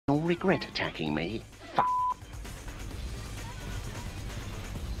regret attacking me. Fuck.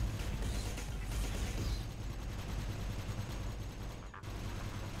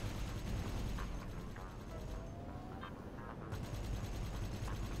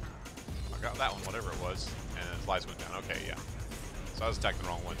 I got that one, whatever it was, and his lights went down. Okay, yeah. So I was attacking the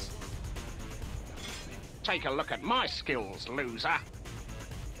wrong ones. Take a look at my skills, loser.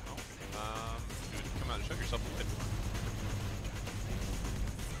 Dude, come out and show yourself a bit.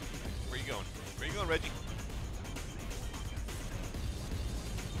 Where you going? Where you going, Reggie?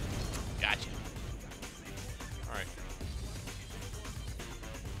 Gotcha. Alright.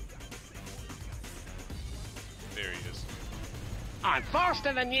 There he is. I'm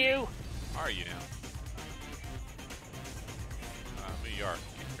faster than you. Are you now? Maybe you are.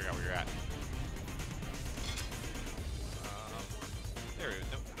 Can't figure out where you're at. There he is.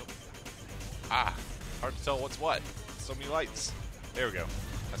 Nope, nope. Ah, hard to tell what's what. So many lights. There we go.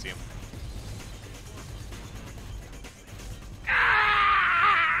 I see him.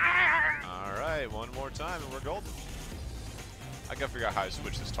 Alright, one more time and we're golden. I gotta figure out how to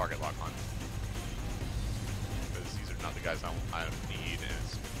switch this target lock on. Because these are not the guys I need and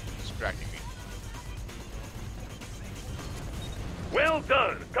it's distracting me. Well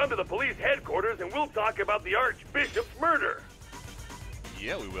done! Come to the police headquarters and we'll talk about the Archbishop's murder!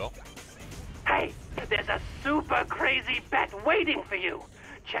 Yeah, we will. Hey, there's a super crazy bet waiting for you.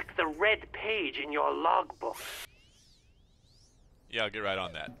 Check the red page in your logbook. Yeah, I'll get right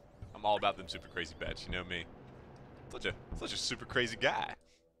on that. I'm all about them super crazy bets, you know me. Such a super crazy guy.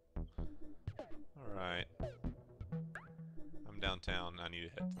 Alright. I'm downtown. I need to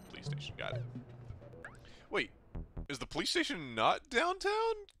head to the police station. Got it. Wait, is the police station not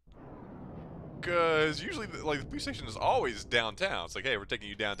downtown? Because usually, the police station is always downtown. It's like, hey, we're taking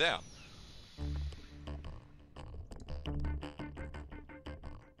you downtown.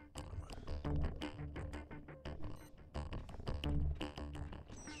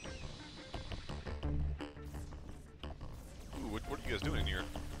 Ooh, what are you guys doing in here?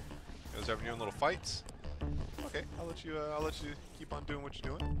 You guys having your own little fights? Okay, I'll let you keep on doing what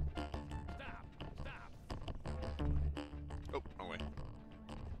you're doing. Oh, wrong way.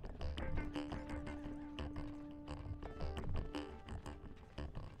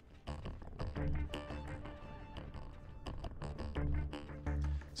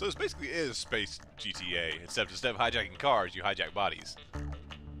 So this basically is Space GTA, except instead of hijacking cars, you hijack bodies.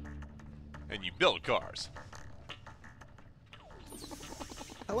 And you build cars.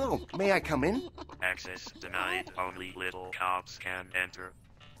 Hello, may I come in? Access denied. Only little cops can enter.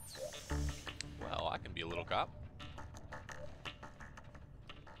 Well, I can be a little cop.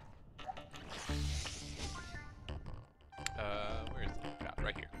 Where's the little cop?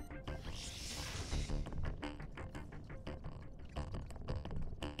 Right here.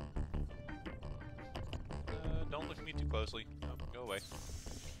 Don't look at me too closely. Oh, go away.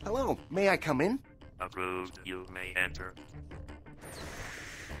 Hello, may I come in? Approved. You may enter.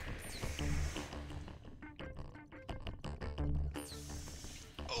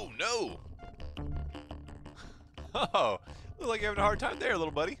 Oh, no! Oh, look like you're having a hard time there,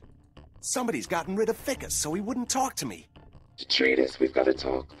 little buddy. Somebody's gotten rid of Ficus, so he wouldn't talk to me. D-Tritus, we've got to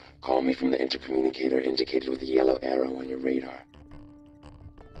talk. Call me from the intercommunicator indicated with a yellow arrow on your radar.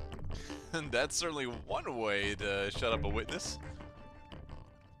 And that's certainly one way to shut up a witness.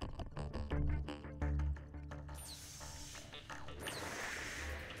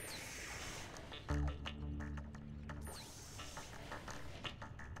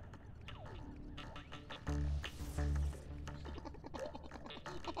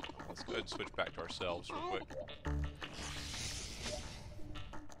 Let's go ahead and switch back to ourselves real quick.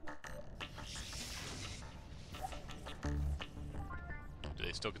 Do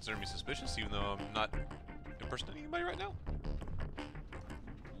they still consider me suspicious even though I'm not impersonating anybody right now?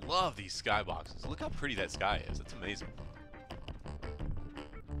 Love these skyboxes. Look how pretty that sky is. That's amazing.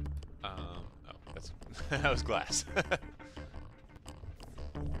 Oh, that's that was glass.